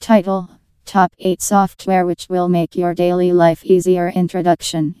Title: Top 8 Software Which Will Make Your Daily Life Easier.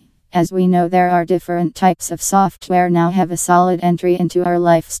 Introduction. As we know, there are different types of software now have a solid entry into our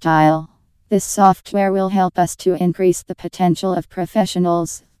lifestyle. This software will help us to increase the potential of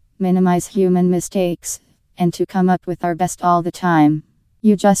professionals, minimize human mistakes, and to come up with our best all the time.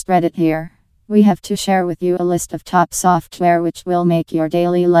 You just read it here. We have to share with you a list of top software which will make your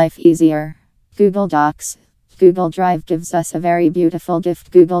daily life easier. Google Docs. Google Drive gives us a very beautiful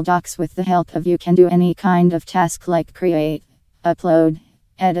gift. Google Docs, with the help of you, can do any kind of task like create, upload,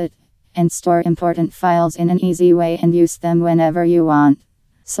 edit, and store important files in an easy way and use them whenever you want.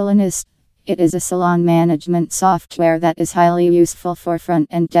 Salonist. It is a salon management software that is highly useful for front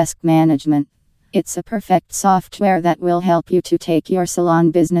and desk management. It's a perfect software that will help you to take your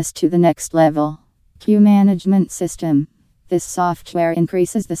salon business to the next level. Queue management system. This software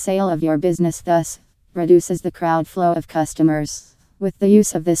increases the sale of your business, thus reduces the crowd flow of customers. With the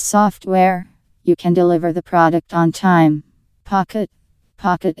use of this software, you can deliver the product on time. Pocket.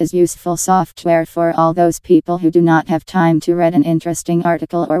 Pocket is useful software for all those people who do not have time to read an interesting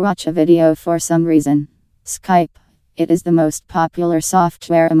article or watch a video for some reason. Skype. It is the most popular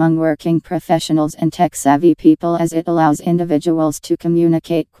software among working professionals and tech-savvy people, as it allows individuals to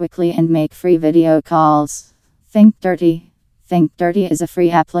communicate quickly and make free video calls. ThinkDirty. ThinkDirty is a free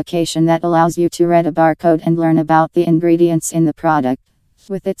application that allows you to read a barcode and learn about the ingredients in the product.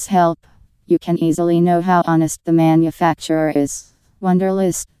 With its help, you can easily know how honest the manufacturer is.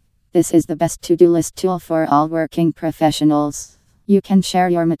 Wunderlist. This is the best to-do list tool for all working professionals. You can share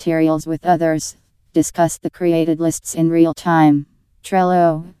your materials with others, discuss the created lists in real time.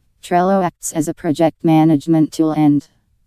 Trello. Trello acts as a project management tool and